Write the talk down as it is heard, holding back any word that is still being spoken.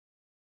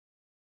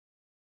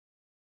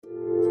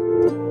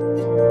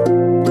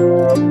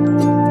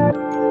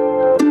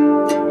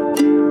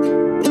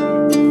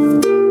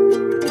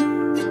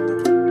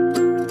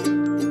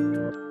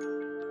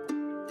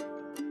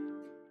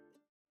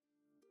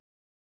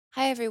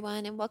Hi,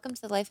 everyone, and welcome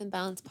to the Life in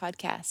Balance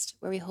podcast,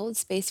 where we hold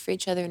space for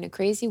each other in a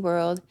crazy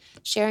world,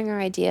 sharing our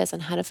ideas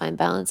on how to find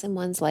balance in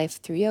one's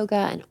life through yoga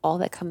and all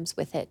that comes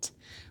with it.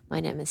 My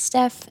name is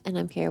Steph, and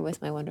I'm here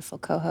with my wonderful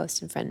co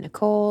host and friend,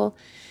 Nicole.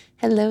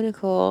 Hello,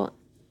 Nicole.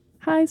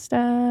 Hi,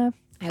 Steph.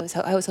 I was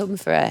hoping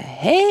for a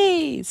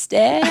hey,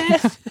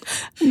 Steph.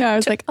 No, I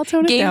was like, I'll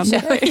tone it Game down show.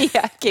 today.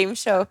 Yeah, game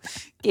show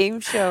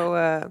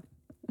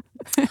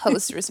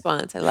host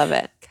response. I love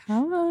it.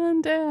 Come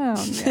on down.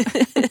 Yeah.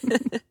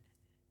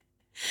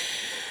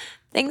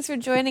 Thanks for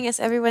joining us,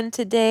 everyone.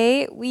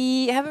 Today,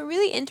 we have a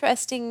really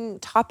interesting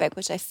topic,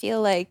 which I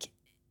feel like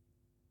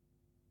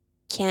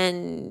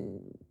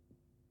can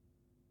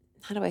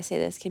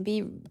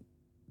be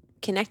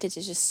connected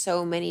to just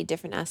so many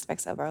different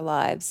aspects of our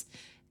lives,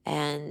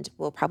 and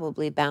we'll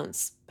probably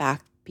bounce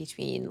back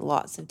between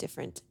lots of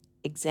different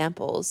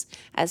examples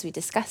as we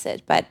discuss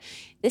it. But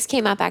this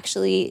came up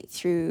actually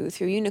through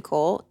you,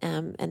 Nicole,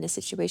 and a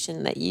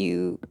situation that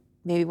you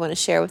maybe want to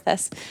share with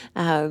us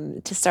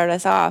to start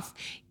us off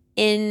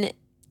in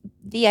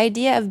the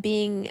idea of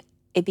being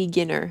a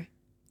beginner,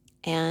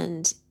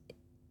 and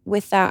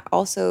with that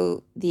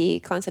also the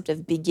concept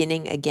of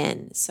beginning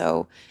again.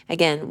 So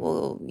again,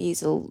 we'll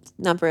use a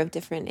number of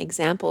different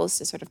examples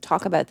to sort of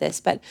talk about this,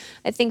 but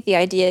I think the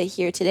idea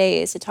here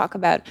today is to talk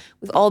about,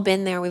 we've all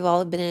been there, we've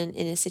all been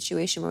in a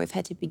situation where we've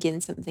had to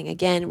begin something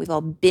again, we've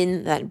all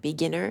been that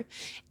beginner,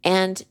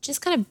 and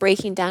just kind of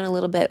breaking down a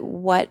little bit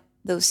what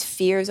those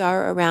fears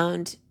are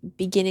around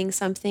beginning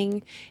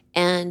something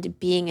and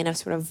being in a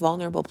sort of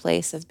vulnerable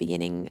place of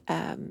beginning,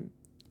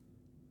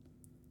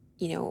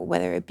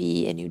 whether it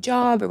be a new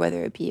job or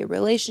whether it be a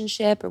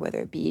relationship or whether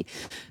it be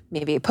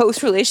maybe a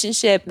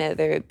post-relationship,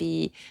 whether it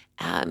be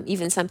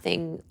even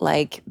something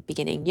like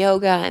beginning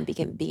yoga and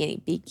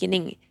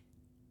beginning.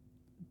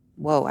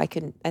 Whoa, I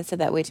said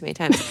that way too many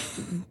times.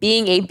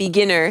 Being a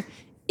beginner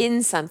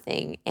in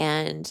something,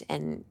 and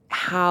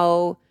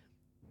how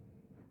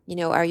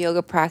our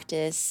yoga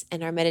practice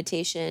and our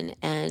meditation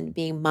and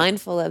being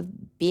mindful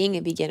of being a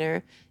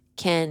beginner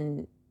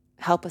can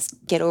help us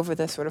get over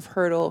the sort of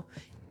hurdle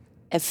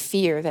of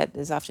fear that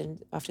is often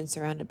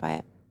surrounded by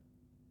it.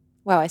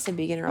 Wow, I said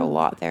beginner a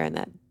lot there in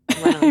that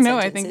run-on I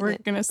know. sentence, I think isn't we're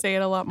it? going to say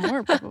it a lot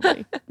more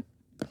probably.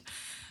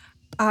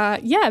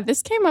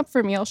 This came up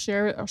for me. I'll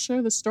share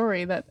the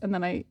story and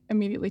then I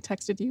immediately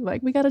texted you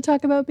like, we got to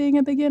talk about being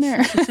a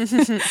beginner.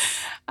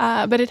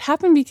 But it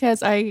happened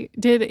because I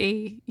did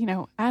a,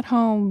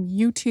 at-home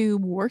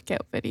YouTube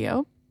workout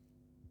video,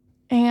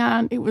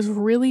 and it was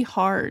really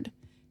hard.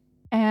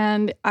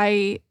 And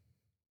I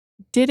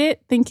did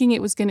it thinking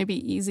it was going to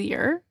be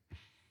easier.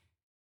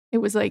 It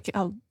was like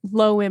a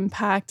low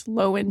impact,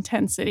 low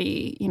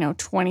intensity,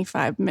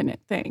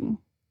 25-minute thing.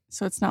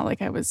 So it's not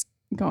like I was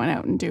going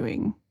out and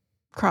doing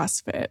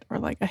CrossFit or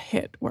like a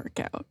HIIT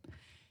workout.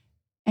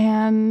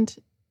 And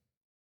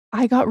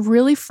I got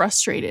really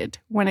frustrated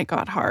when it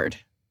got hard.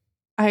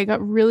 I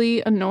got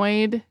really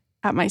annoyed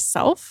at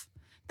myself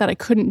that I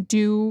couldn't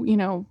do,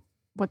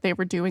 what they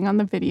were doing on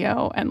the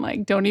video. And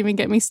like, don't even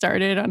get me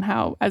started on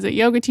how, as a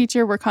yoga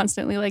teacher, we're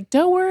constantly like,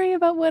 don't worry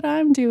about what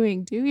I'm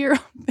doing, do your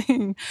own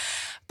thing.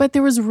 But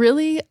there was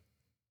really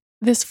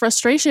this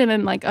frustration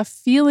and like a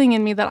feeling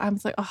in me that I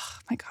was like, oh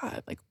my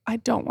God, like, I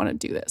don't want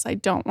to do this. I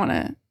don't want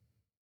to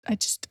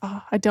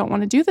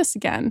do this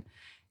again.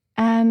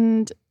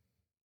 And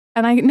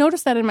I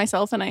noticed that in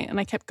myself, and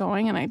I kept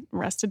going, and I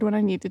rested when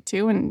I needed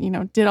to,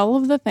 and, did all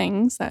of the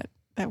things that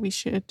we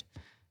should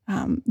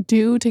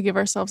do to give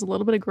ourselves a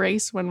little bit of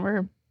grace when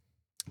we're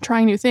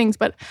trying new things.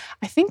 But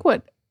I think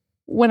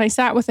when I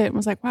sat with it and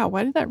was like, wow,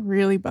 why did that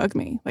really bug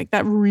me? Like,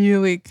 that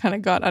really kind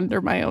of got under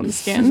my own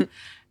skin.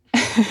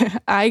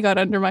 I got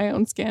under my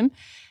own skin.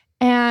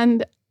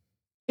 And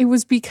it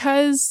was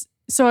because,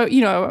 so,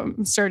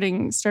 I'm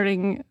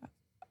starting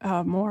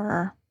a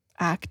more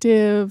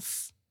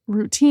active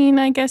routine,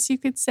 I guess you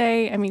could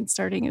say. I mean,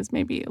 starting is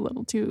maybe a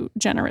little too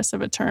generous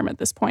of a term at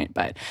this point,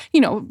 but,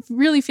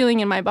 really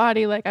feeling in my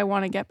body like I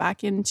want to get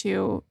back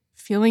into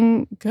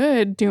feeling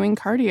good, doing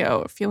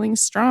cardio, feeling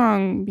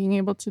strong, being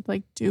able to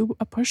like do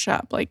a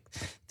push-up, like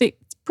the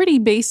pretty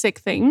basic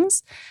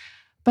things.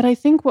 But I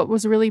think what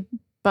was really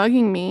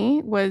bugging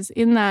me was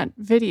in that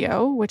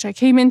video, which I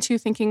came into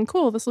thinking,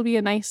 cool, this will be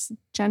a nice,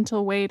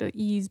 gentle way to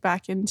ease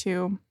back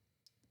into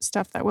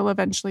stuff that will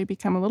eventually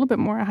become a little bit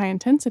more high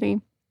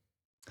intensity.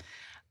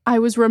 I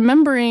was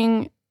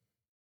remembering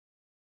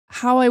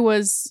how I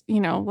was,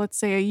 let's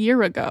say a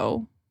year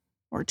ago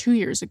or 2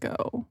 years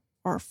ago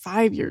or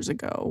 5 years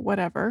ago,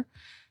 whatever,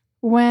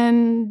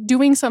 when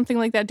doing something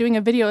like that, doing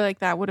a video like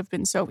that would have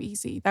been so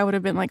easy. That would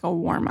have been like a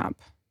warm up.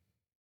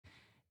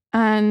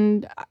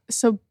 And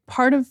so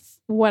part of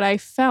what I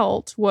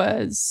felt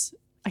was,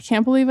 I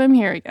can't believe I'm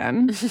here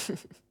again.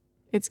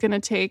 It's going to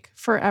take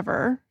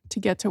forever to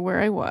get to where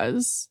I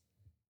was.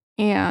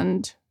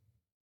 And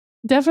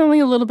definitely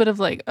a little bit of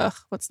like, ugh,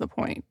 what's the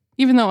point?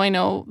 even though I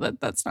know that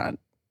that's not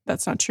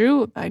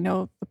true. I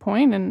know the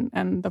point,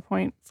 and the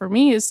point for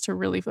me is to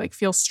really like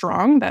feel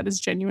strong. That is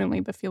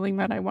genuinely the feeling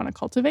that I want to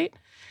cultivate.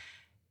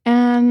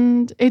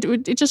 And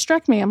it just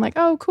struck me. I'm like,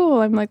 oh,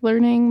 cool. I'm like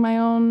learning my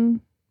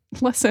own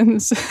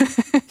lessons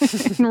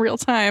in real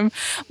time.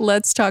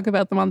 Let's talk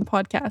about them on the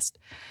podcast.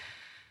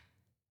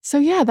 So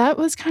yeah, that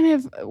was kind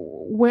of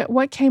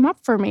what came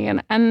up for me,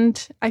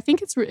 and I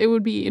think it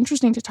would be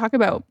interesting to talk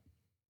about.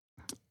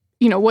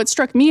 What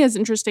struck me as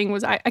interesting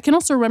was I can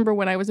also remember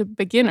when I was a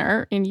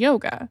beginner in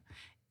yoga,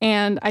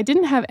 and I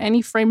didn't have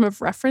any frame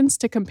of reference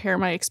to compare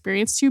my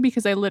experience to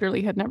because I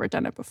literally had never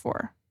done it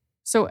before.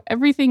 So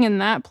everything in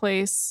that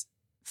place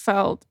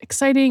felt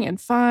exciting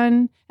and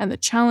fun, and the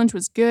challenge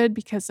was good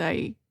because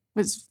I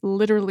was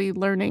literally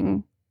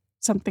learning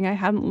something I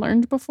hadn't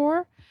learned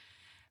before.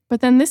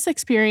 But then this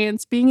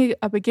experience, being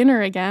a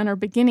beginner again or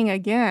beginning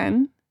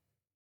again,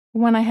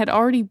 when I had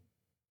already,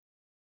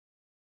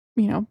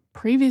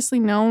 previously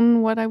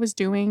known what I was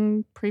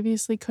doing,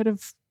 previously could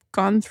have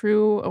gone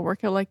through a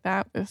workout like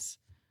that with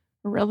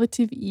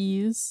relative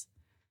ease,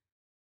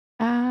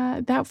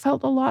 that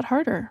felt a lot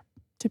harder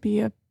to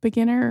be a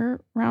beginner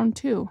round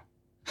two.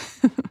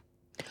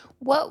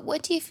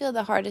 What do you feel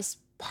the hardest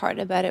part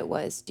about it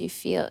was? Do you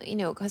feel,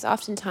 because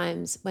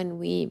oftentimes when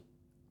we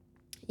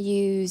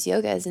use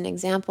yoga as an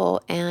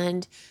example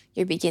and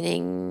you're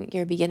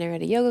a beginner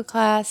at a yoga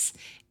class,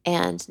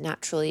 and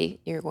naturally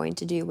you're going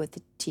to do what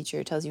the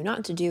teacher tells you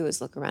not to do, is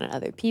look around at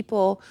other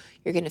people.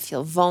 You're going to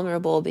feel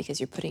vulnerable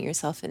because you're putting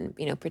yourself in,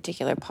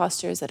 particular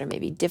postures that are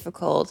maybe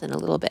difficult and a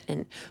little bit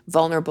and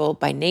vulnerable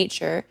by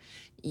nature.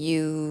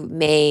 You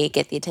may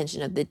get the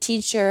attention of the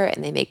teacher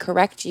and they may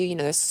correct you.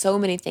 There's so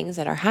many things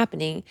that are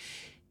happening.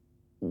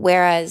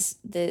 Whereas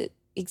the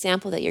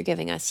example that you're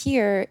giving us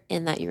here,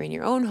 in that you're in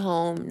your own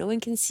home, no one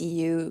can see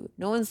you,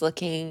 no one's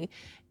looking.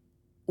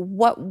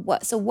 What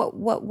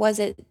was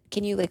it?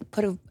 Can you like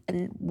put a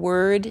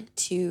word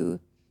to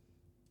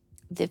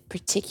the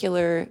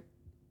particular,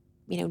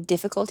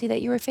 difficulty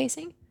that you were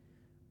facing?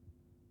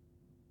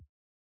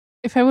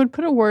 If I would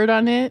put a word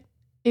on it,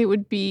 it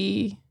would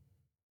be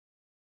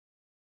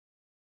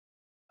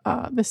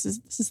this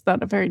is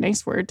not a very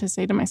nice word to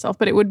say to myself,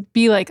 but it would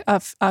be like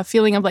a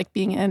feeling of like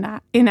being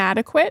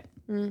inadequate.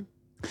 Mm.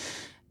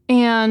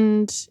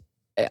 And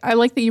I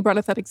like that you brought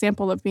up that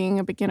example of being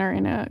a beginner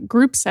in a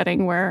group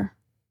setting where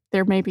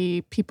there may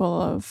be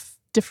people of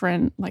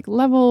different like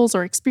levels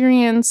or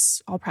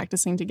experience all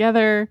practicing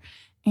together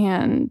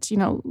and,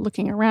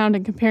 looking around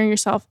and comparing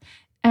yourself.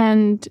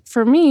 And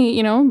for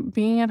me,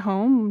 being at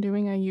home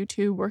doing a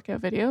YouTube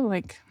workout video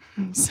like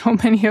so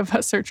many of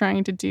us are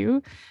trying to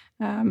do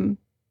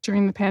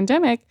during the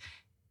pandemic,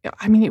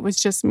 I mean, it was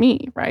just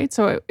me, right?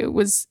 So it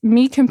was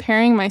me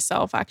comparing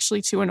myself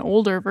actually to an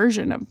older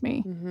version of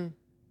me, Mm-hmm.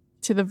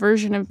 to the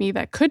version of me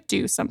that could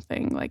do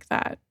something like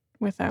that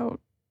without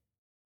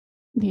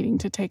needing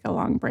to take a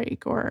long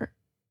break or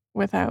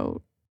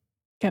without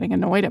getting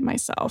annoyed at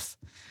myself.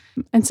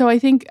 And so I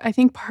think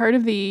part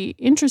of the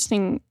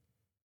interesting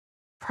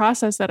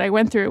process that I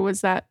went through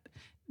was that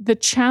the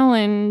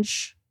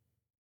challenge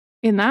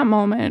in that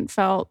moment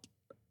felt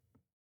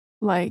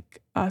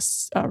like a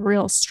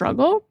real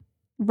struggle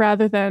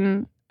rather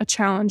than a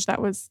challenge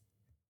that was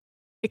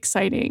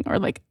exciting or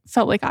like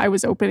felt like I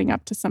was opening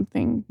up to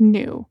something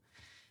new.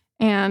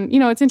 And,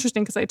 it's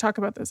interesting because I talk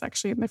about this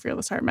actually in the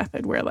Fearless Heart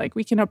method, where like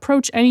we can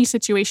approach any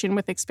situation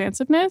with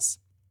expansiveness,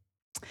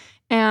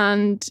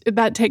 and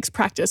that takes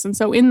practice. And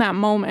so in that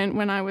moment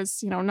when I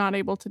was, not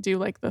able to do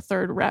like the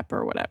third rep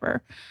or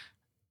whatever,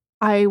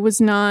 I was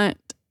not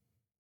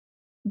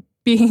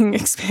being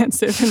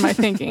expansive in my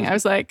thinking. I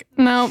was like,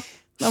 no,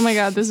 oh my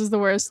God, this is the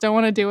worst. Don't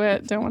want to do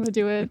it. Don't want to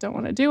do it. Don't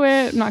want to do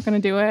it. I'm not going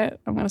to do it.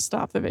 I'm going to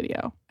stop the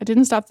video. I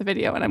didn't stop the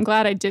video, and I'm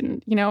glad I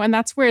didn't, and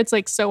that's where it's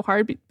like so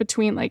hard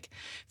between like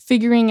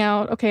figuring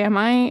out, okay, am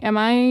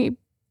I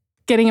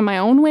getting in my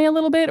own way a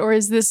little bit, or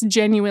is this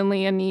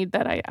genuinely a need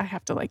that I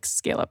have to like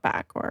scale it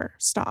back or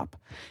stop?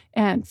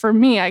 And for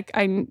me,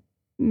 I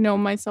know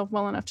myself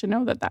well enough to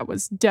know that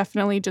was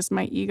definitely just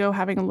my ego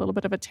having a little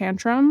bit of a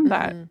tantrum,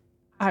 that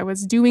I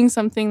was doing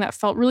something that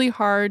felt really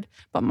hard,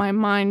 but my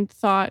mind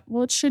thought,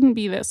 well, it shouldn't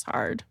be this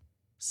hard.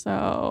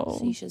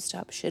 So you should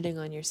stop shitting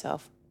on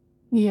yourself.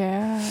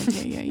 Yeah.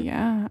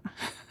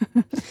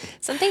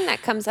 Something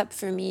that comes up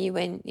for me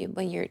when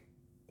you're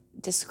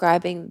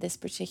describing this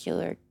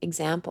particular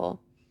example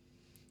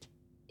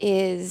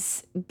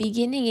is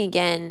beginning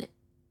again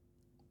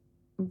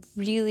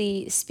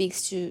really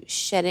speaks to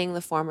shedding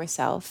the former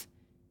self,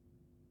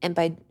 and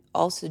by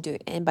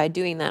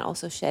doing that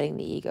also shedding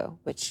the ego,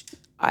 which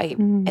I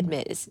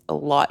admit is a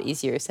lot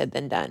easier said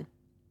than done.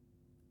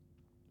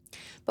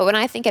 But when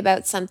I think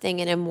about something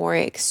in a more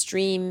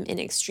extreme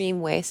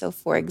way, so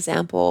for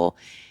example,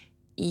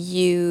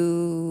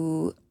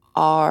 you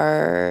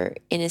are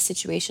in a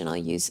situation, I'll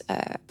use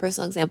a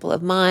personal example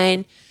of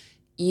mine.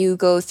 You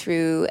go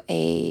through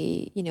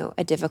a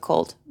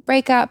difficult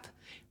breakup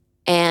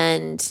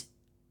and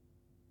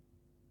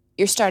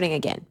you're starting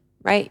again,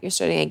 right? You're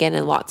starting again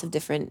in lots of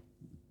different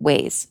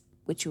ways.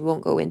 which we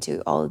won't go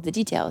into all of the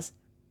details.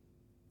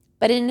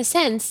 But in a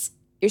sense,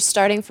 you're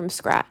starting from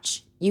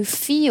scratch. You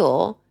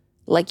feel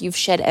like you've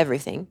shed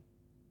everything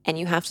and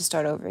you have to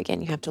start over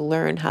again. You have to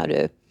learn how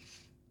to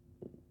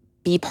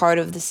be part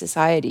of the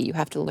society. You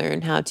have to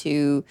learn how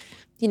to,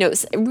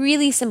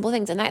 really simple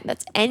things. And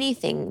that's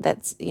anything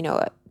that's,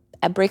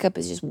 a breakup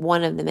is just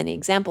one of the many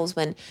examples.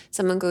 When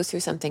someone goes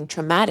through something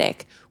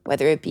traumatic,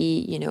 whether it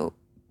be,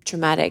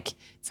 traumatic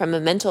from a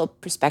mental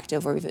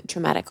perspective or even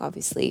traumatic,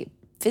 obviously,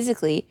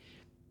 physically,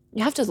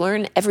 you have to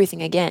learn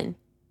everything again.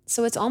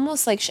 So it's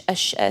almost like a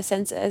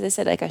sense, as I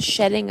said, like a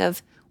shedding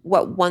of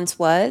what once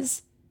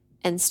was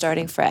and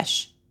starting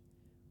fresh,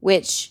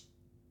 which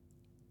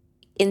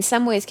in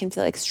some ways can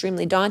feel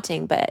extremely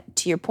daunting. But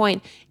to your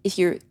point, if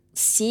you're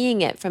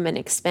seeing it from an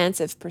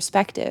expansive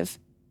perspective,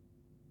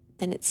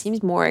 then it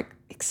seems more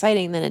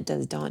exciting than it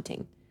does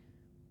daunting.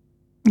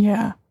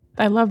 Yeah,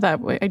 I love that.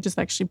 I just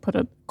actually put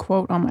a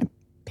quote on my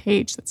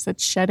page that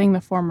said shedding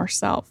the former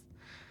self.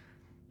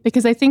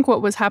 Because I think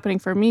what was happening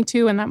for me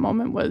too in that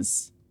moment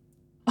was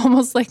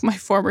almost like my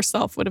former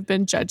self would have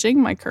been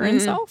judging my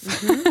current self.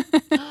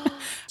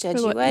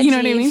 Judgy wedgy. You know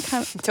what I mean?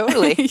 Kind of,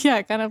 totally.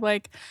 Yeah, kind of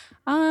like,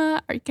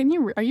 are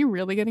you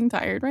really getting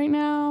tired right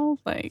now?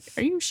 Like,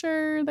 are you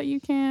sure that you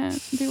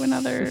can't do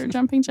another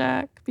jumping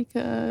jack?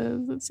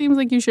 Because it seems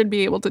like you should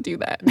be able to do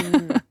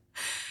that.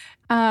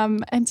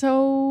 And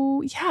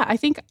so, yeah, I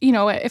think,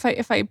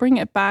 if I bring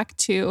it back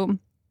to,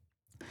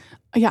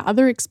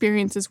 other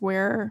experiences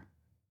where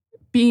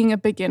being a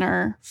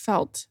beginner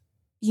felt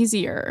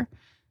easier,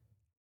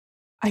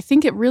 I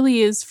think it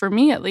really is, for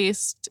me at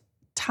least,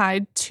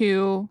 tied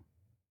to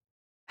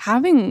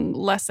having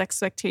less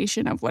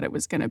expectation of what it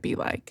was going to be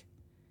like,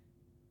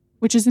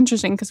 which is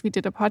interesting because we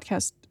did a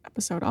podcast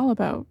episode all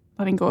about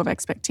letting go of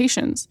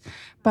expectations.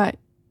 But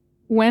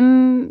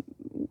when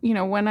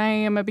I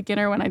am a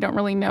beginner, when I don't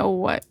really know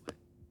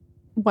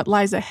what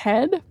lies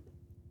ahead,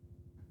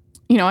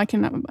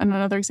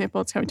 another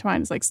example that's coming to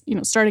mind is like,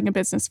 starting a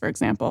business, for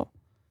example.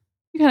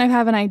 You kind of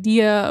have an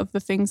idea of the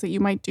things that you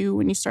might do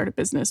when you start a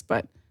business,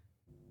 but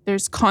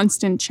there's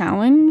constant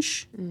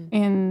challenge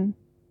in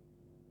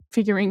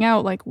figuring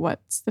out like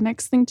what's the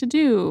next thing to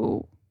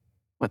do,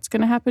 what's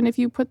going to happen if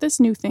you put this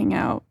new thing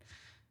out,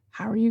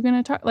 how are you going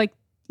to talk, like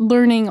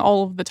learning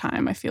all of the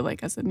time, I feel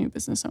like, as a new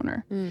business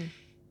owner.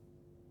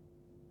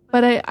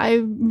 But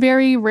I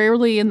very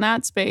rarely in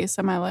that space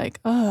am I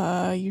like,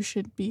 you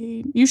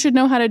should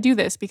know how to do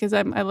this, because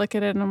I look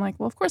at it and I'm like,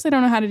 well, of course I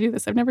don't know how to do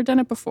this. I've never done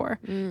it before.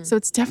 So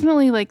it's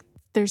definitely like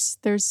there's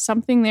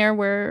something there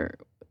where,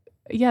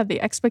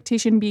 the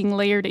expectation being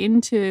layered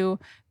into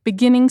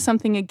beginning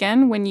something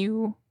again when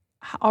you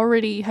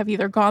already have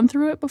either gone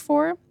through it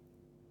before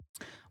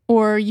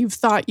or you've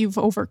thought you've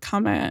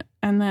overcome it,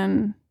 and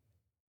then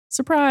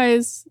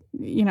surprise,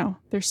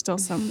 there's still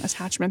some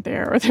attachment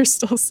there, or there's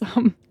still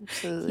some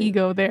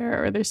ego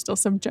there, or there's still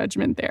some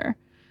judgment there.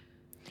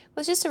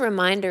 Well, it's just a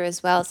reminder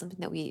as well, something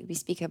that we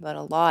speak about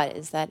a lot,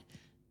 is that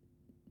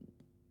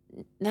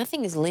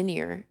nothing is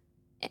linear.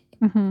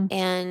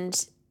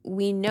 And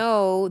we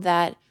know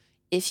that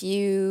if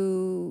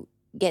you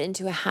get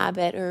into a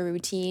habit or a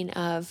routine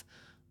of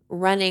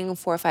running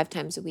 4 or 5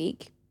 times a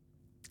week,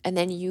 and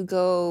then you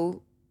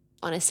go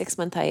on a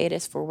 6-month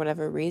hiatus for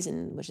whatever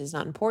reason, which is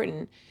not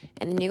important,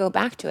 and then you go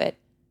back to it,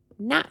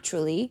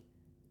 naturally,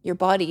 your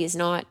body is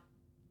not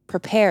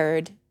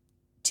prepared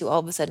to all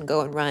of a sudden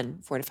go and run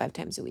 4 to 5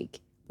 times a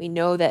week. We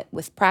know that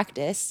with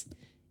practice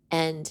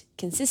and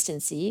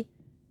consistency,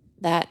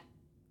 that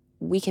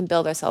we can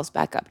build ourselves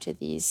back up to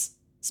these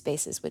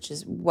spaces, which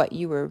is what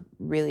you were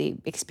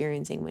really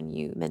experiencing when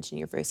you mentioned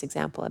your first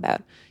example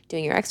about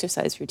doing your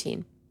exercise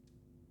routine.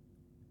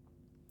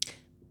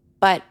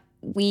 But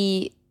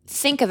we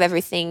think of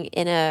everything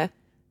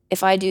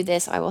if I do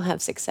this, I will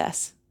have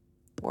success,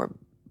 or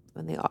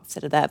on the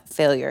opposite of that,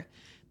 failure.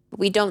 But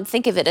we don't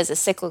think of it as a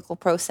cyclical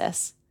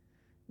process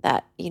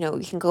that,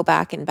 we can go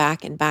back and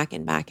back and back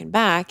and back and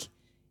back.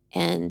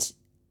 And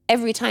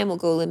every time we'll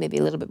go maybe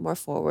a little bit more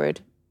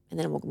forward, and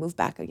then we'll move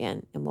back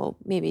again, and we'll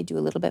maybe do a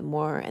little bit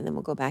more, and then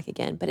we'll go back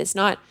again. But it's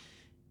not,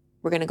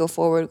 we're going to go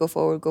forward, go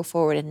forward, go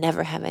forward, and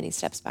never have any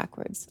steps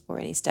backwards, or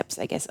any steps,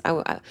 I guess.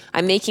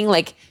 I'm making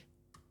like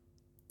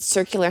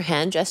circular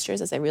hand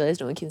gestures, as I realize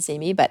no one can see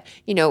me, but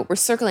we're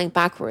circling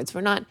backwards.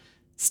 We're not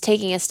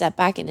taking a step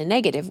back in a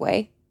negative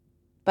way,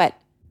 but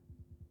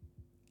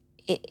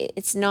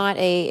it's not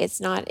a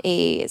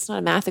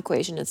math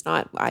equation. It's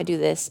not, I do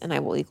this and I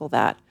will equal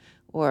that,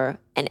 or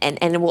and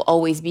it will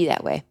always be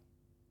that way,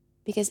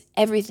 because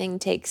everything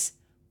takes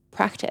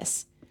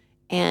practice,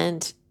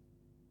 and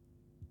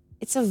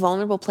it's a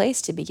vulnerable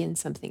place to begin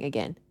something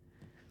again.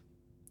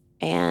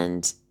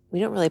 And we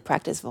don't really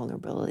practice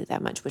vulnerability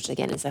that much, which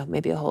again is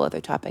maybe a whole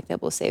other topic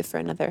that we'll save for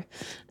another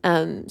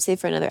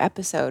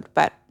episode.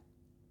 But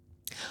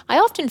I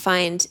often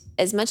find,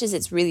 as much as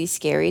it's really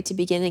scary to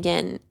begin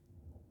again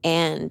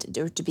and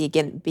or to be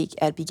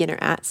a beginner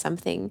at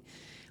something,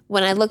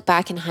 when I look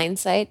back in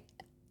hindsight,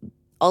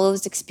 all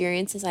those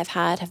experiences I've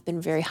had have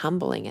been very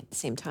humbling at the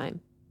same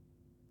time.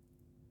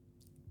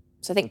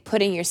 So I think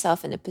putting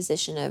yourself in a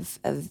position of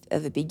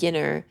a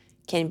beginner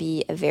can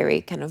be a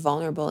very kind of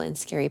vulnerable and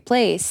scary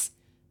place.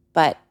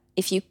 But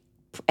if you,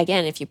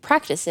 again, if you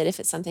practice it, if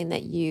it's something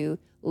that you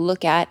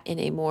look at in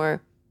a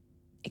more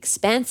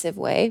expansive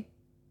way,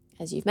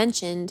 as you've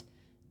mentioned,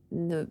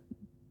 the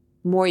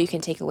more you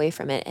can take away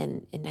from it.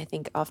 And I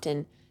think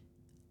often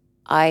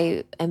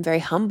I am very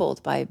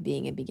humbled by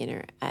being a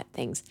beginner at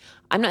things.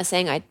 I'm not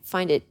saying I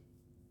find it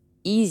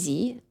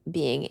easy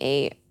being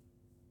a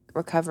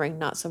recovering,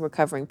 not so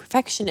recovering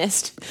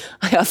perfectionist.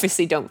 I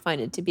obviously don't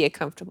find it to be a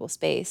comfortable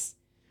space.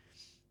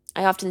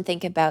 I often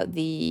think about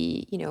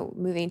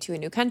moving to a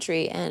new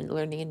country and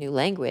learning a new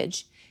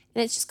language.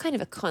 And it's just kind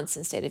of a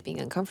constant state of being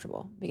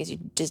uncomfortable because you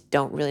just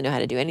don't really know how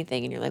to do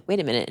anything. And you're like, wait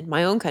a minute, in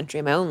my own country,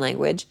 in my own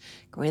language,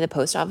 going to the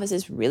post office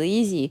is really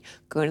easy.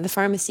 Going to the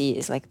pharmacy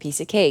is like a piece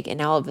of cake. And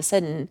now all of a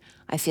sudden,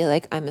 I feel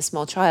like I'm a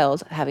small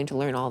child having to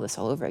learn all this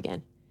all over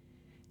again.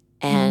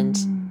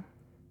 And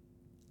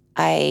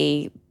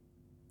I,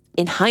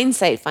 in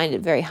hindsight, find it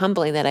very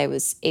humbling that I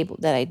was able,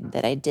 that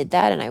I did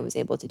that and I was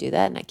able to do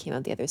that and I came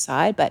out the other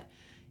side. But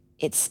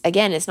it's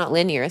not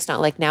linear. It's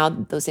not like now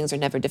those things are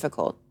never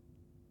difficult.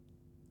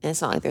 And it's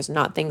not like there's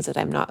not things that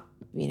I'm not,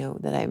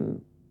 that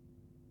I'm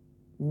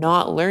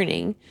not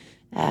learning.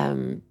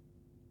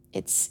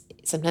 It's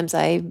sometimes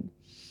I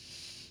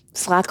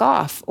slack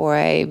off, or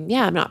I'm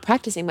not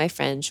practicing my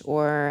French,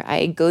 or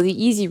I go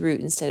the easy route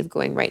instead of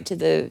going right to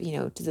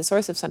the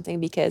source of something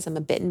because I'm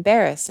a bit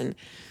embarrassed, or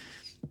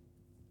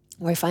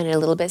I find it a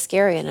little bit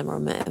scary and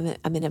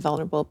I'm in a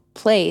vulnerable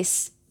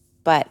place.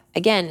 But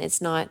again, it's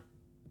not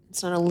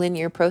a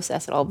linear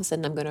process that all of a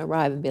sudden I'm going to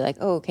arrive and be like,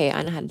 oh, okay,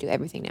 I know how to do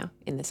everything now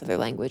in this other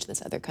language, in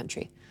this other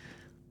country.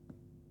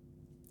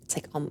 It's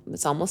like,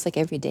 it's almost like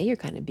every day you're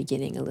kind of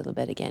beginning a little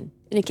bit again.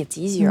 And it gets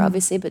easier,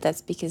 obviously, but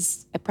that's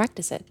because I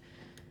practice it.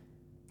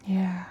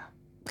 Yeah.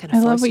 I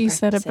love what you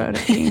said about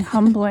it being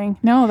humbling.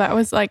 No, that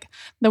was like,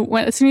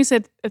 as soon as you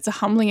said it's a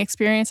humbling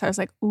experience, I was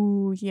like,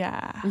 ooh,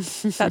 yeah.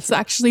 That's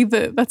exactly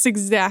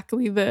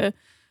the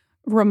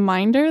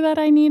reminder that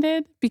I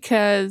needed,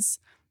 because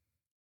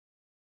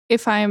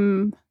if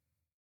I'm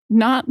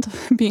not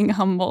being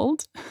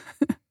humbled,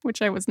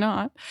 which I was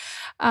not,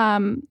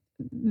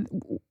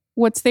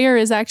 what's there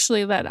is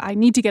actually that I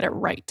need to get it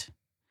right.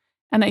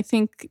 And I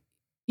think,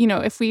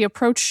 if we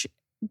approach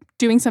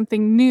doing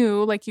something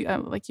new,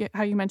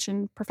 how you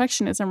mentioned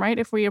perfectionism, right?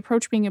 If we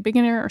approach being a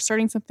beginner or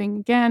starting something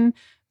again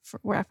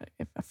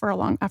after a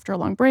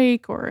long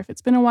break, or if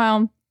it's been a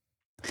while,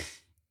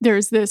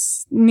 there's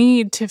this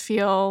need to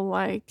feel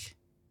like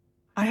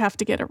I have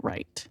to get it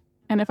right.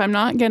 And if I'm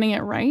not getting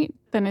it right,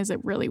 then is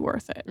it really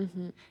worth it?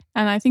 Mm-hmm.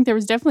 And I think there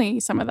was definitely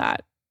some of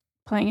that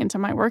playing into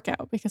my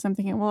workout, because I'm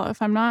thinking, well, if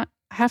I'm not,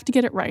 I have to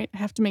get it right. I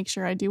have to make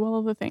sure I do all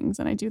of the things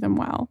and I do them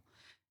well.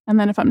 And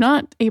then if I'm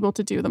not able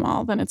to do them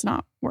all, then it's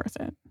not worth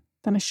it.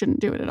 Then I shouldn't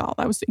do it at all.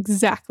 That was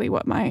exactly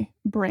what my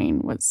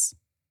brain was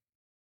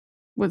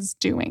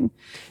doing.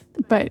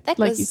 But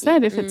like you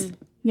said, if it's,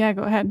 yeah,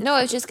 go ahead. No,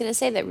 I was just going to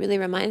say that really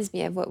reminds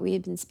me of what we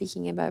had been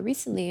speaking about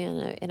recently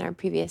in our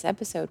previous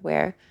episode,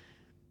 where,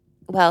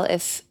 well,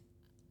 if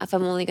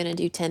I'm only going to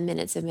do 10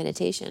 minutes of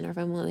meditation, or if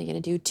I'm only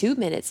going to do 2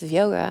 minutes of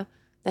yoga,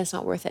 that's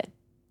not worth it.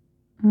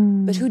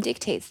 But who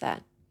dictates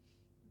that?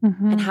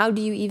 Mm-hmm. And how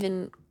do you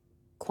even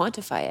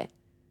quantify it?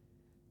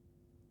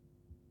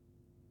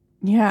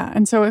 Yeah.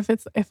 And so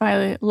if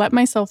I let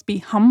myself be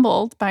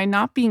humbled by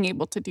not being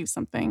able to do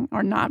something,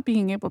 or not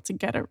being able to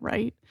get it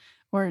right,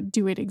 or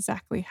do it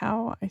exactly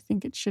how I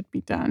think it should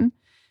be done,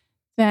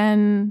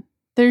 then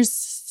there's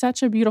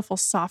such a beautiful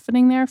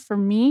softening there for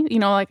me.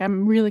 Like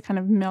I'm really kind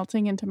of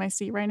melting into my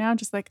seat right now,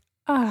 just like,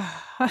 and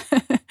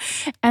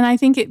I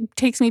think it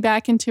takes me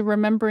back into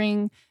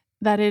remembering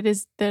that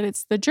it's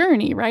the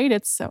journey, right?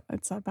 It's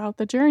about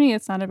the journey.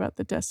 It's not about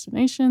the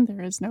destination.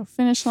 There is no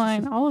finish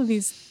line. All of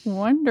these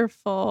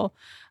wonderful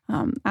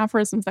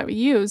aphorisms that we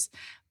use,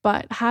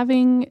 but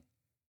having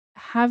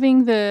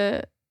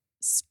the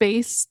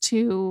space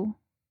to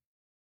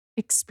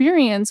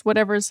experience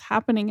whatever's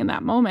happening in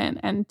that moment,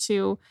 and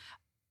to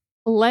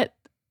let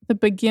the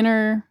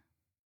beginner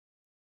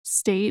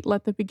state,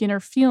 let the beginner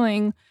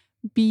feeling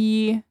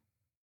be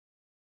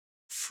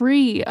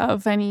free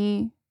of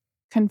any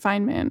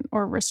confinement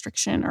or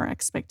restriction or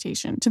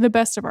expectation, to the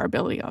best of our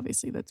ability.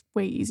 Obviously, that's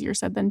way easier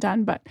said than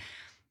done. But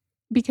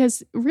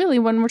because really,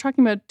 when we're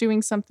talking about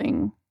doing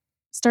something,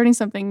 starting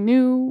something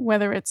new,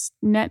 whether it's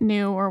net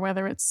new or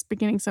whether it's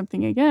beginning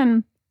something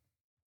again,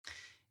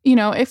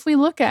 if we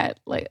look at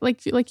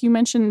like you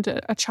mentioned,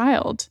 a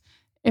child,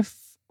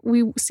 if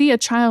we see a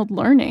child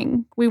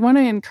learning, we want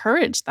to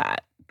encourage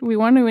that. We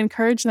want to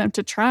encourage them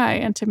to try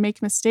and to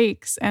make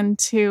mistakes and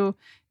to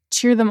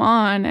cheer them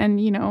on. And,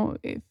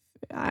 if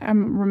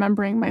I'm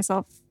remembering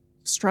myself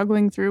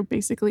struggling through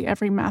basically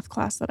every math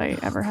class that I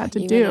ever had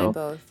to you do. And I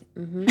both.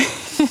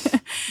 Mm-hmm.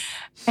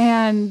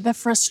 And the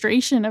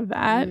frustration of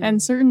that,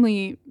 and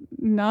certainly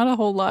not a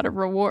whole lot of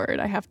reward,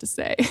 I have to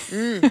say.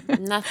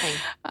 Nothing.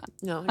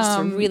 No, just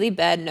a really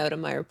bad note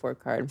on my report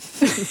card.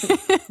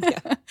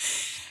 Yeah.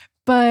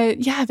 But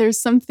yeah, there's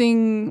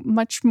something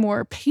much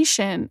more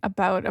patient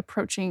about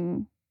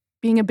approaching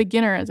being a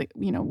beginner as a,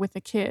 with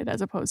a kid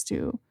as opposed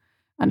to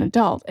an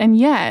adult. And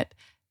yet,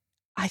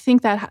 I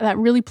think that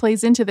really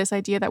plays into this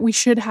idea that we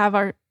should have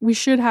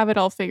it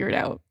all figured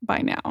out by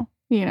now.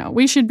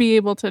 We should be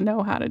able to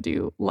know how to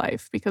do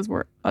life because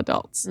we're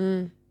adults.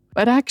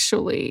 But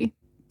actually,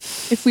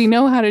 if we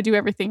know how to do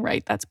everything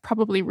right, that's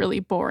probably really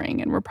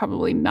boring and we're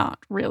probably not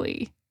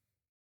really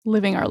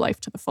living our life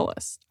to the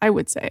fullest, I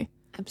would say.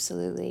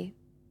 Absolutely.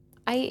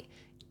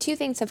 Two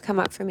things have come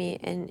up for me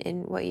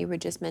in what you were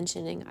just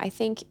mentioning. I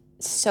think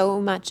so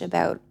much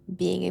about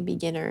being a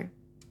beginner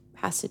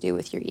has to do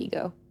with your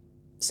ego.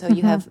 So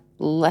you have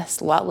a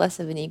lot less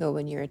of an ego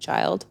when you're a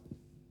child.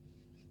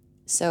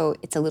 So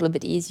it's a little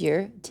bit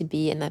easier to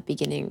be in that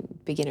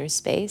beginner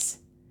space.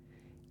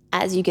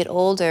 As you get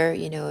older,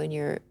 in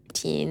your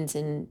teens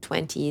and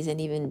 20s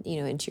and even,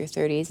 into your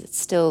 30s, it's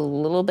still a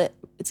little bit,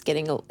 it's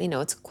getting,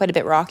 it's quite a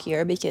bit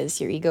rockier because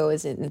your ego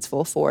is in its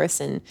full force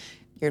and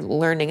you're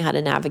learning how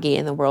to navigate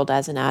in the world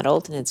as an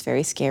adult, and it's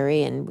very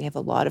scary, and we have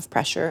a lot of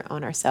pressure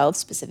on ourselves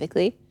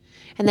specifically.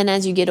 And then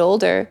as you get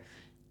older,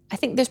 I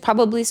think there's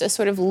probably a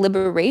sort of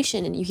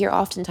liberation, and you hear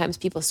oftentimes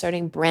people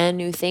starting brand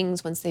new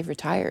things once they've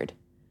retired.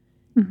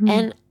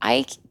 And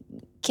I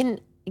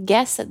can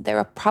guess that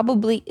there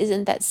probably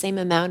isn't that same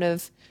amount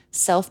of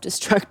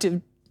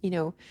self-destructive,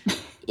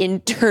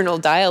 internal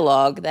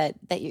dialogue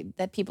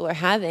that people are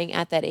having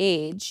at that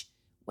age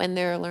when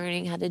they're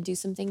learning how to do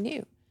something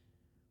new.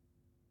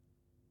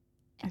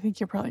 I think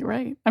you're probably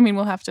right. I mean,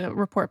 we'll have to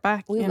report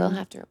back. We will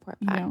have to report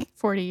back.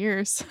 40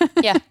 years.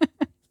 Yeah.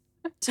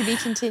 To be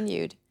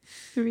continued.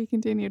 To be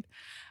continued.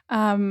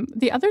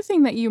 The other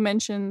thing that you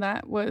mentioned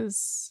that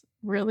was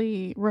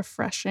really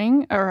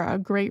refreshing or a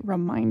great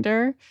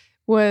reminder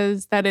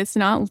was that it's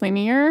not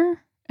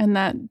linear and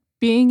that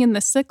being in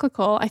the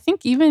cyclical, I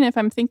think even if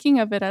I'm thinking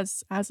of it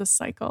as a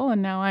cycle,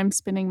 and now I'm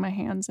spinning my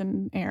hands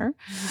in air,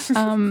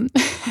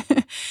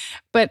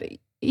 but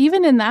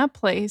even in that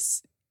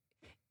place,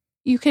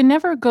 you can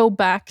never go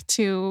back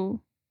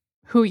to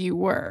who you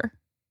were.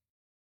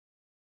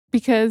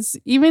 Because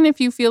even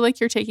if you feel like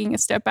you're taking a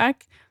step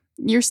back,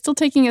 you're still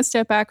taking a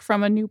step back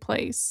from a new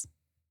place.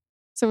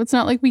 So it's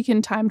not like we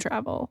can time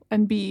travel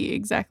and be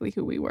exactly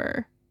who we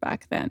were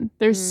back then.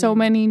 There's so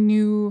many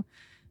new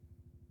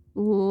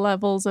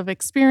levels of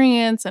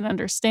experience and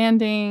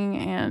understanding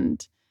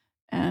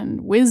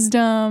and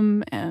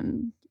wisdom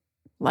and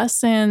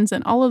lessons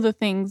and all of the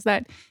things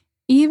that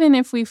even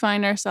if we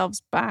find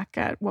ourselves back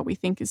at what we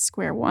think is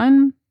square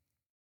one,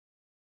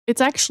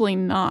 it's actually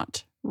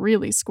not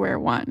really square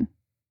one.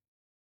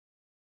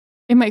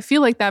 It might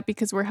feel like that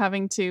because we're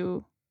having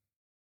to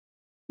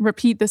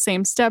repeat the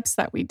same steps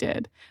that we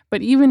did.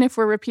 But even if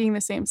we're repeating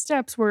the same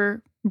steps,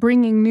 we're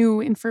bringing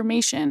new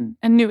information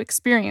and new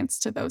experience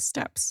to those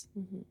steps.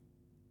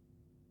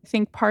 I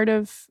think part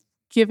of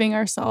giving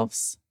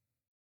ourselves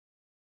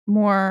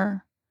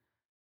more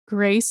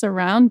grace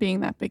around being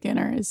that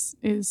beginner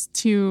is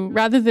to,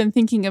 rather than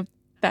thinking of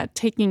that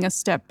taking a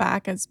step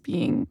back as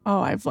being, oh,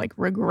 I've like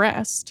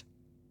regressed,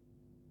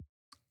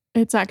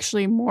 it's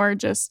actually more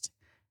just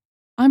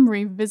I'm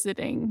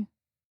revisiting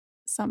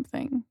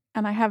something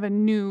and I have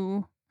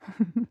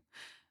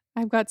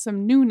I've got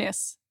some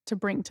newness to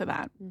bring to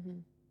that.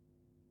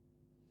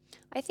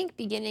 I think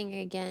beginning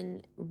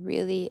again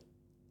really,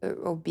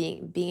 or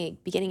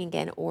beginning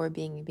again or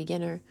being a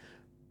beginner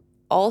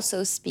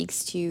also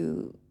speaks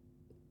to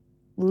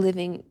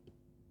living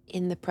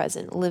in the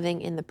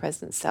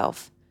present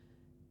self.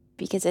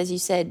 Because as you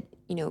said,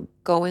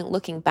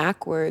 looking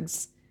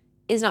backwards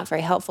is not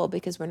very helpful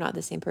because we're not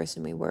the same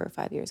person we were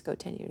 5 years ago,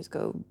 10 years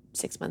ago,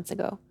 6 months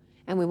ago,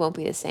 and we won't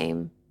be the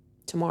same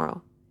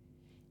tomorrow.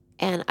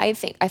 And I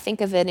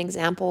think of an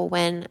example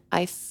when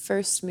I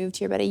first moved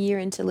here about a year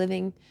into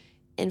living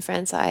in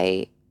France.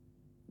 I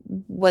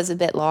was a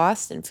bit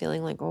lost and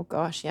feeling like, oh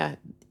gosh, yeah,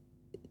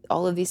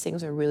 all of these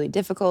things are really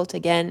difficult.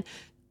 Again,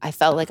 I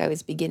felt like I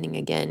was beginning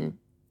again,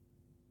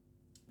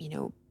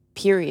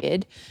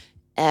 period.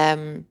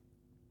 And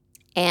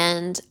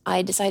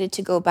I decided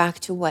to go back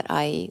to what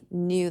I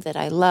knew that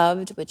I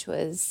loved, which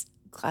was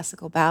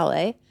classical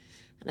ballet.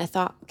 And I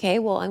thought, okay,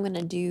 well, I'm going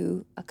to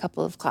do a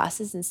couple of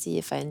classes and see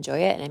if I enjoy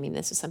it. And I mean,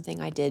 this was something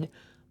I did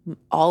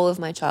all of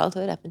my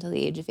childhood up until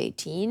the age of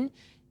 18.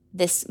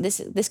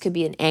 This could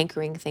be an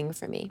anchoring thing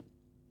for me.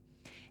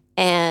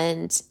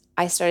 And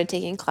I started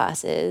taking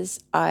classes.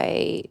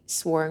 I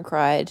swore and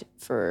cried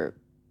for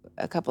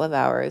a couple of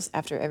hours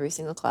after every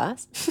single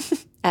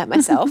class at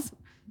myself.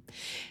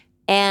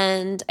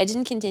 And I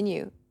didn't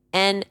continue.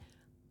 And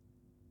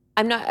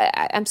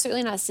I'm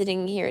certainly not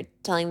sitting here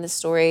telling this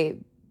story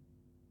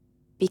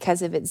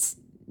because of its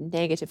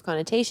negative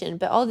connotation,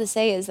 but all to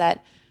say is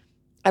that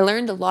I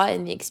learned a lot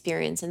in the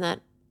experience, and that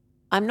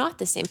I'm not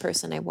the same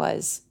person I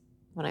was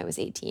when I was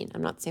 18.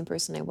 I'm not the same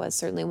person I was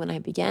certainly when I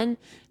began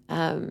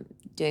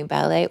doing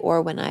ballet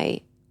or when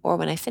I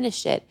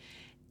finished it.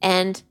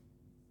 And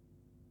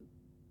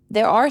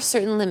there are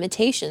certain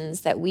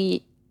limitations that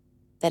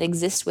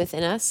exist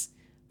within us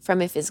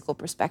from a physical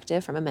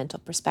perspective, from a mental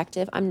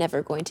perspective. I'm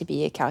never going to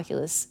be a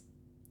calculus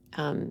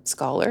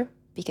scholar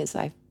because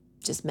I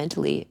just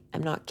mentally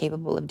am not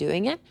capable of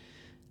doing it,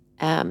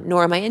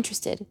 nor am I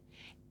interested.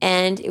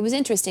 And it was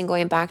interesting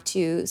going back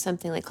to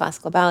something like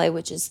classical ballet,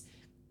 which is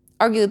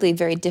arguably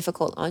very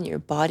difficult on your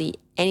body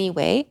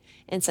anyway,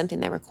 and something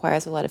that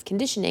requires a lot of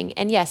conditioning.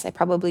 And yes, I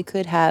probably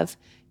could have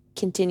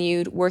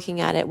continued working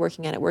at it,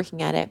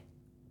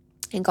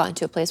 and gotten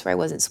to a place where I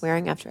wasn't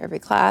swearing after every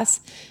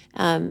class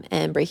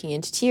and breaking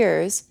into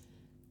tears.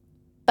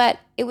 But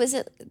there was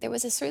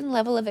a certain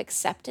level of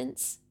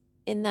acceptance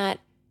in that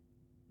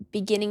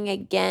beginning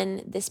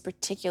again this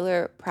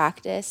particular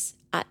practice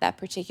at that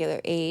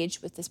particular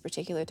age with this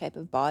particular type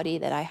of body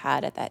that I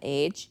had at that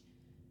age.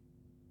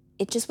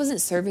 It just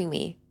wasn't serving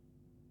me.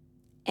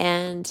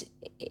 And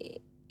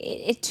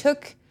it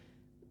took,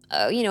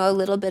 a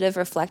little bit of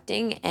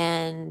reflecting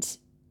and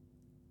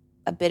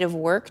a bit of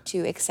work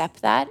to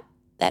accept that,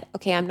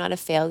 okay, I'm not a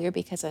failure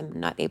because I'm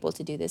not able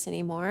to do this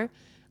anymore.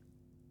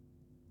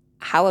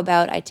 How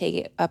about I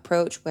take an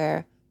approach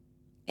where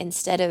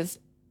instead of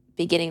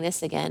beginning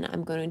this again,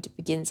 I'm going to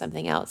begin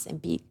something else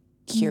and be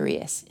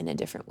curious in a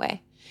different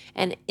way.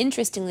 And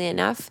interestingly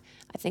enough,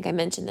 I think I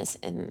mentioned this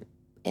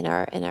in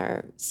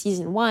our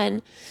season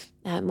 1,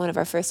 one of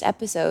our first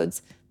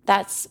episodes.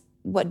 That's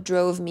what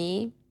drove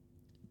me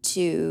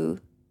to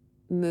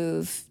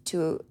move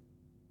to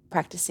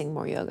practicing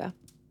more yoga.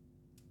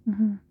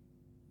 Mm-hmm.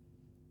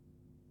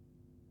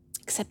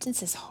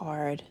 Acceptance is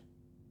hard.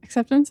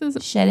 Acceptance is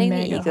shedding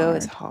the ego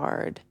is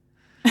hard.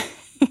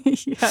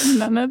 Yeah,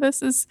 none of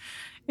this is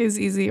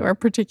easy or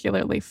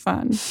particularly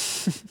fun.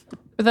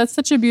 But that's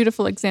such a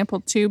beautiful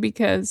example too,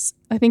 because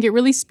I think it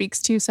really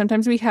speaks to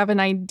sometimes we have an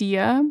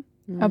idea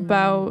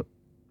about,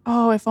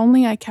 oh, if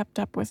only I kept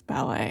up with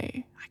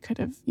ballet, I could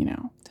have,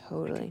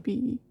 totally I could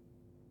be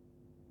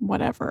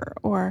whatever.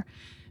 Or,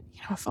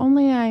 if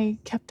only I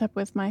kept up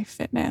with my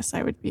fitness,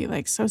 I would be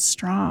like so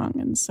strong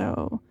and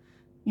so,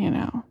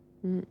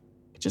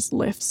 just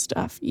lift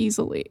stuff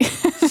easily.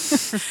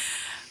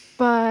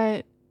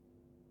 But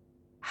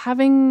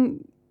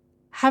having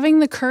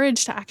the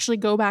courage to actually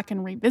go back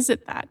and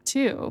revisit that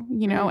too,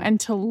 and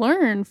to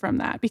learn from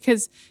that,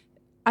 because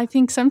I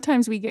think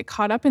sometimes we get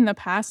caught up in the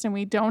past and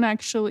we don't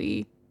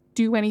actually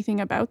do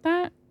anything about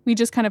that. We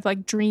just kind of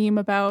like dream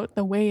about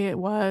the way it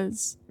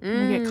was.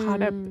 We get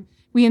caught up.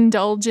 We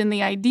indulge in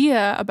the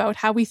idea about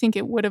how we think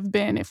it would have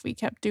been if we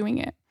kept doing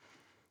it.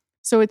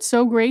 So it's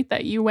so great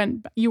that you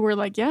were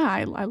like, yeah,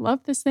 I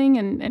love this thing.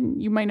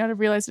 And you might not have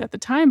realized it at the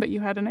time, but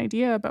you had an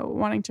idea about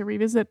wanting to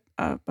revisit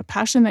a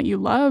passion that you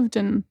loved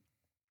and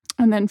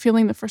then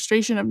feeling the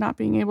frustration of not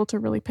being able to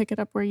really pick it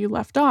up where you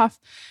left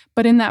off.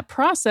 But in that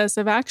process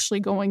of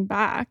actually going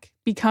back,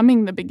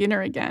 becoming the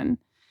beginner again,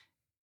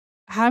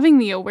 having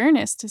the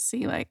awareness to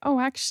see like, oh,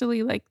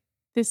 actually, like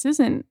this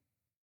isn't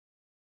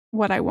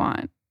what I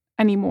want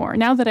anymore.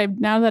 Now that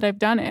I've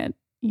done it,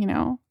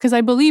 because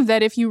I believe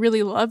that if you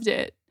really loved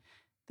it,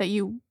 that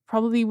you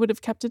probably would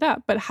have kept it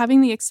up. But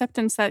having the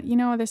acceptance that,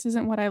 this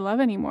isn't what I love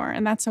anymore,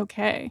 and that's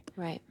okay.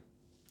 Right.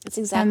 That's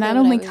exactly. And that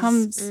only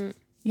comes,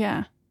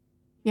 yeah,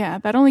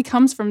 that only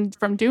comes from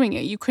doing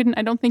it.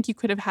 I don't think you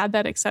could have had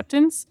that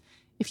acceptance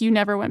if you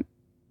never went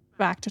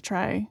back to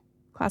try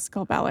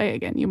classical ballet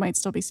again. You might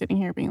still be sitting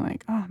here being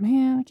like, oh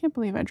man, I can't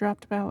believe I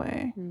dropped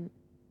ballet.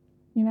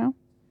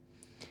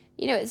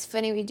 It's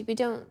funny.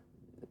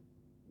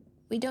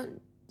 We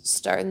don't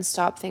start and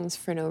stop things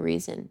for no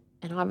reason.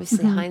 And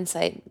obviously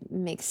hindsight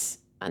makes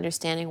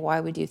understanding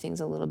why we do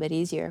things a little bit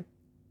easier.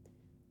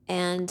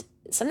 And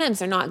sometimes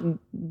they're not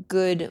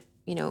good,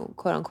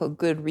 quote unquote,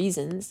 good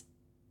reasons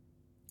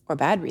or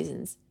bad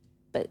reasons,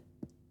 but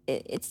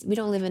we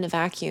don't live in a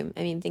vacuum.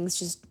 I mean,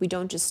 we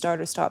don't just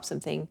start or stop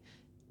something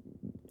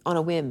on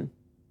a whim,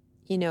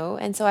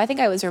 And so I think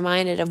I was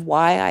reminded of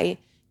why I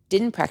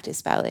didn't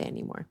practice ballet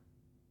anymore.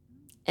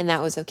 And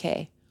that was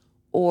okay.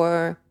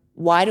 Or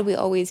why do we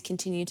always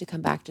continue to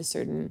come back to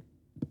certain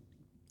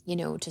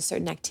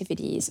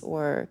activities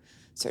or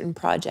certain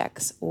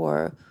projects,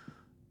 or,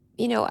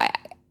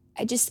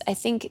 I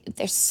think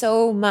there's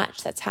so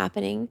much that's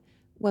happening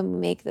when we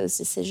make those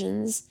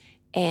decisions,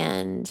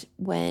 and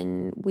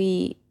when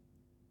we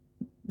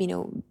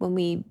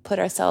put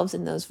ourselves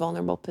in those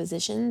vulnerable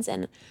positions.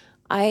 And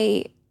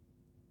I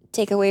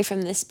take away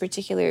from this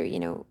particular,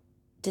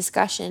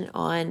 discussion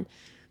on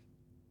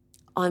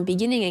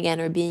beginning again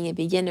or being a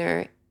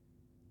beginner,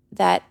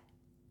 that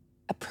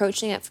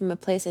approaching it from a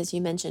place, as you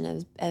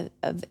mentioned,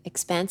 of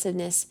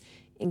expansiveness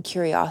and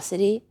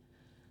curiosity,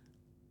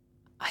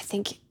 I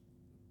think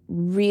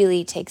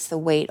really takes the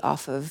weight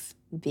off of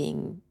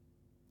being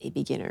a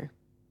beginner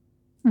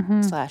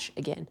 /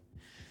 again.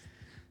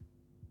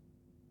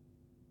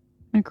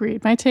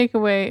 Agreed. My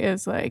takeaway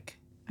is like,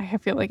 I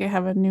feel like I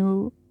have a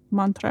new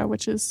mantra,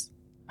 which is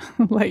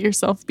let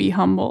yourself be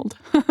humbled.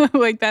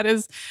 Like that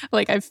is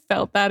like, I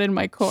felt that in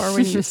my core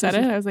when you said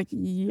it. I was like,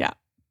 yeah.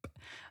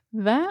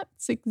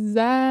 That's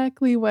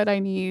exactly what I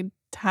need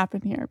to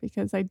happen here,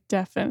 because I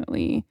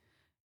definitely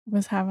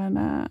was having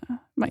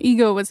my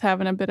ego was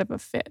having a bit of a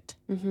fit,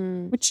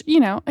 Mm-hmm. which,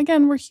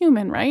 again, we're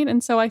human, right?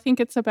 And so I think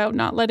it's about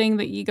not letting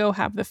the ego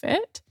have the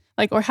fit,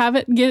 like, or have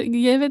it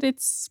give it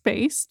its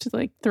space to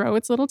like throw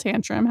its little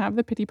tantrum, have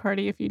the pity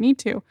party if you need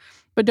to,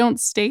 but don't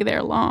stay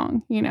there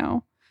long.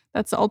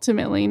 That's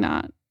ultimately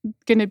not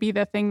going to be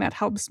the thing that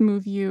helps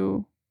move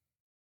you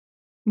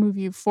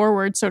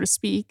forward, so to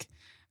speak.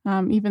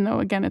 Even though,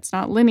 again, it's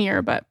not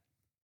linear, but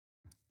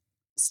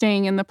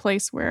staying in the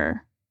place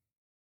where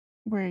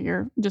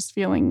you're just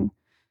feeling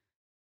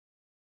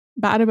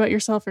bad about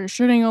yourself, or you're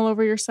shitting all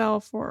over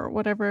yourself, or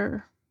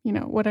whatever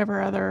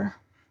other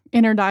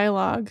inner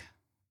dialogue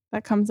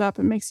that comes up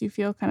and makes you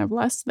feel kind of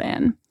less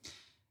than.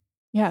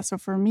 Yeah, so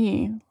for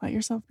me, let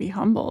yourself be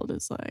humbled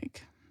is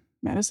like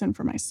medicine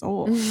for my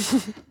soul.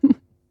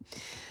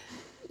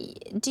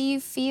 Do you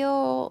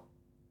feel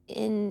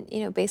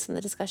based on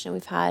the discussion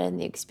we've had and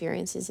the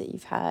experiences that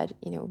you've had,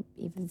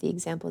 even the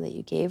example that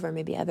you gave or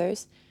maybe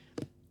others,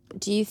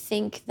 do you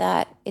think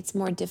that it's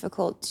more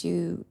difficult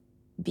to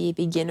be a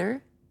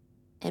beginner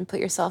and put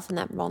yourself in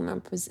that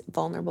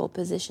vulnerable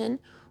position?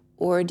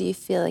 Or do you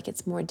feel like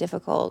it's more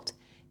difficult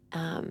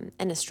and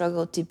a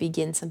struggle to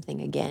begin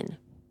something again?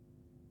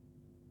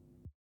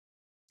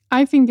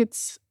 I think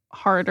it's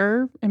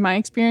harder, in my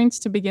experience,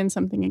 to begin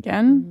something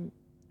again. Mm-hmm.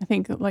 I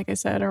think, like I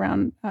said,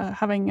 around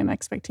having an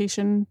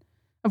expectation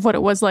of what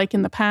it was like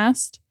in the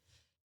past.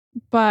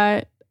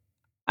 But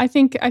I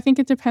think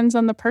it depends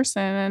on the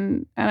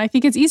person, and I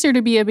think it's easier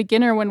to be a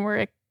beginner when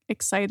we're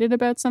excited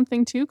about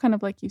something too, kind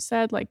of like you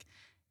said, like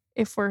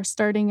if we're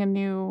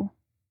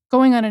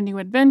going on a new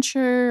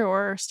adventure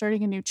or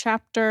starting a new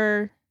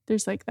chapter,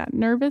 there's like that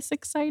nervous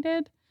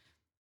excited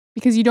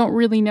because you don't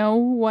really know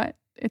what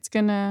it's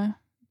going to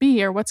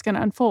be or what's going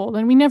to unfold,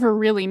 and we never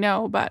really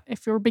know. But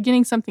if we're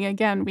beginning something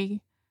again,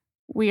 we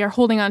are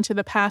holding on to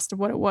the past of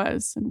what it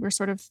was, and we're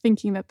sort of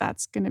thinking that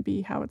that's going to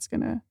be how it's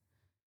going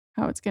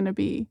to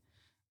be.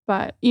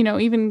 But,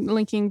 even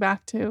linking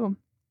back to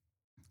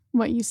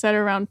what you said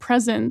around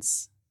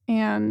presence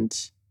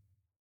and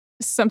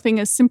something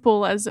as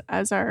simple as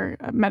our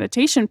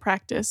meditation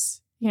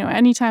practice,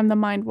 anytime the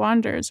mind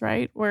wanders,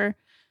 right? Where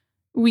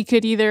we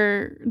could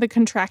the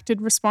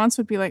contracted response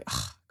would be like,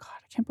 oh God,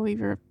 I can't believe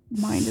your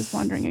mind is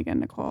wandering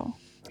again, Nicole.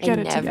 I Get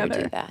it never do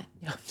together. that.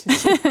 No,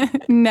 just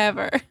kidding.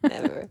 Never.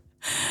 Never.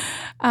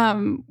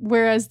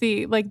 Whereas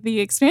the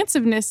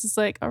expansiveness is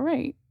like, all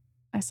right,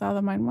 I saw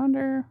the mind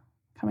wander,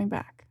 coming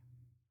back.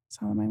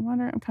 Saw the mind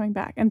wander, I'm coming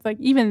back. And it's like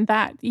even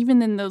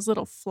in those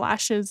little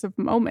flashes of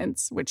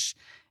moments, which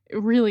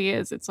it really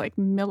is, it's like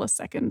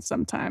milliseconds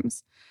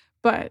sometimes.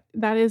 But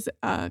that is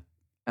a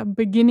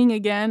beginning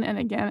again and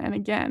again and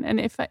again. And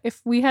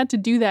if we had to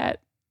do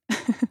that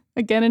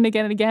again and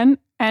again and again,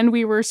 and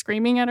we were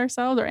screaming at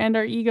ourselves and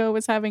our ego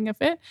was having a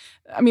fit,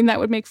 I mean, that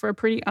would make for a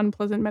pretty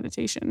unpleasant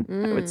meditation,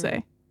 I would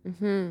say.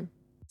 Mm-hmm.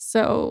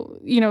 So,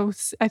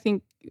 I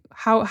think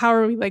how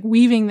are we like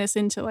weaving this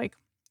into like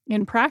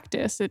in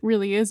practice? It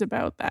really is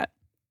about that,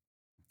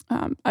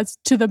 as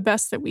to the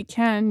best that we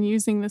can,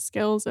 using the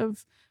skills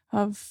of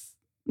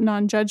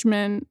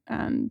non-judgment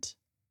and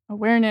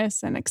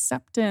awareness and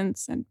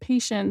acceptance and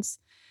patience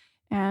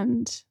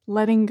and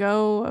letting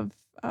go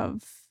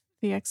of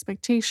the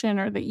expectation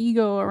or the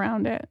ego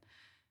around it.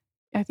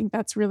 I think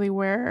that's really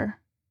where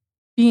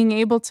being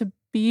able to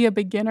be a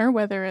beginner,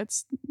 whether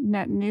it's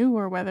net new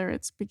or whether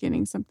it's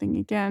beginning something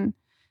again,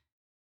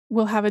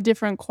 will have a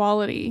different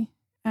quality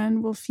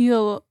and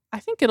I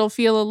think it'll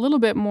feel a little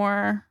bit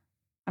more,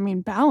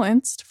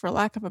 balanced, for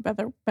lack of a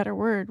better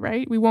word,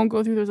 right? We won't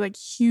go through those like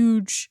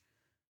huge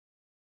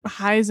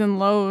highs and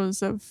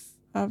lows of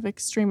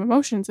extreme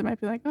emotions. It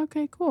might be like,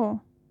 okay,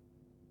 cool.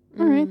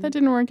 All right, that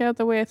didn't work out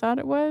the way I thought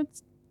it would.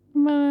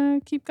 I'm gonna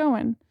keep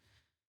going.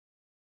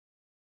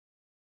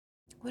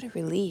 What a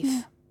relief.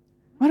 Yeah.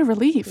 What a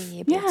relief.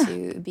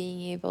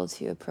 Being able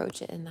to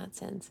approach it in that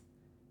sense.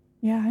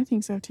 Yeah, I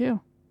think so too.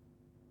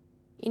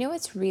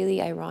 It's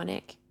really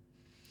ironic.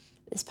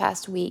 This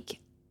past week,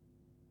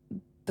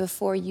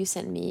 before you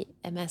sent me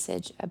a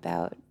message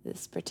about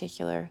this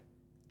particular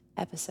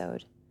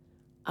episode,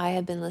 I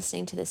had been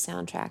listening to the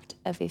soundtrack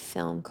of a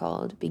film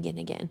called Begin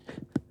Again.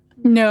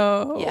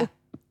 No. Yeah.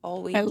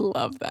 All week. I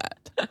love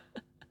that.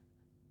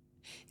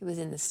 It was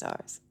in the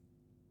stars.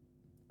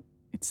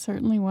 It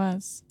certainly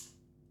was.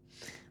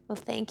 Well,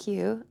 thank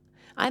you.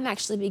 I'm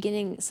actually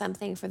beginning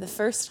something for the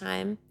first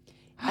time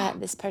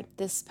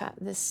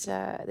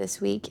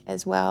this week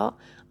as well.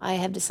 I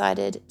have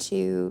decided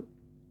to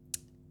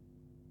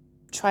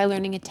try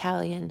learning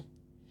Italian.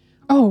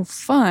 Oh,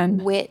 fun.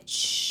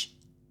 Which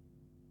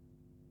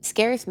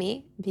scares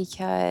me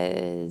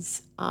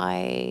because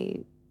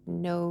I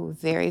know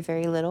very,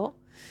 very little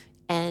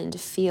and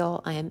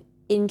feel I am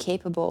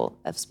incapable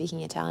of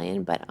speaking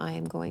Italian, but I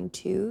am going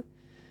to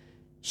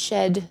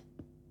shed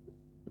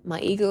my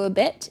ego a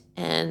bit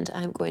and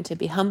I'm going to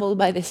be humbled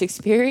by this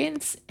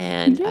experience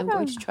and I'm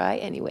going to try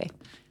anyway.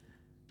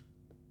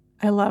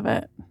 I love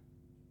it.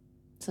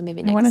 So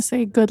maybe I want to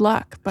say good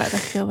luck, but I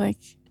feel like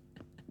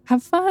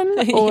have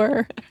fun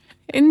or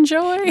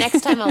Enjoy.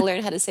 Next time I'll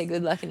learn how to say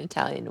good luck in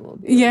Italian and we'll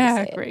be able to Yeah,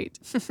 say it. great.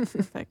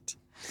 Perfect.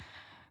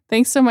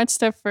 Thanks so much,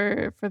 Steph,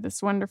 for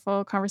this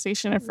wonderful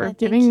conversation and for Yeah,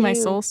 giving thank my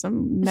you. soul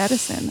some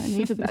medicine. I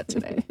needed that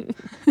today.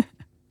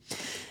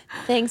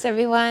 Thanks,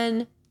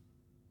 everyone.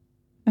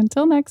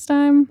 Until next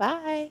time.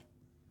 Bye.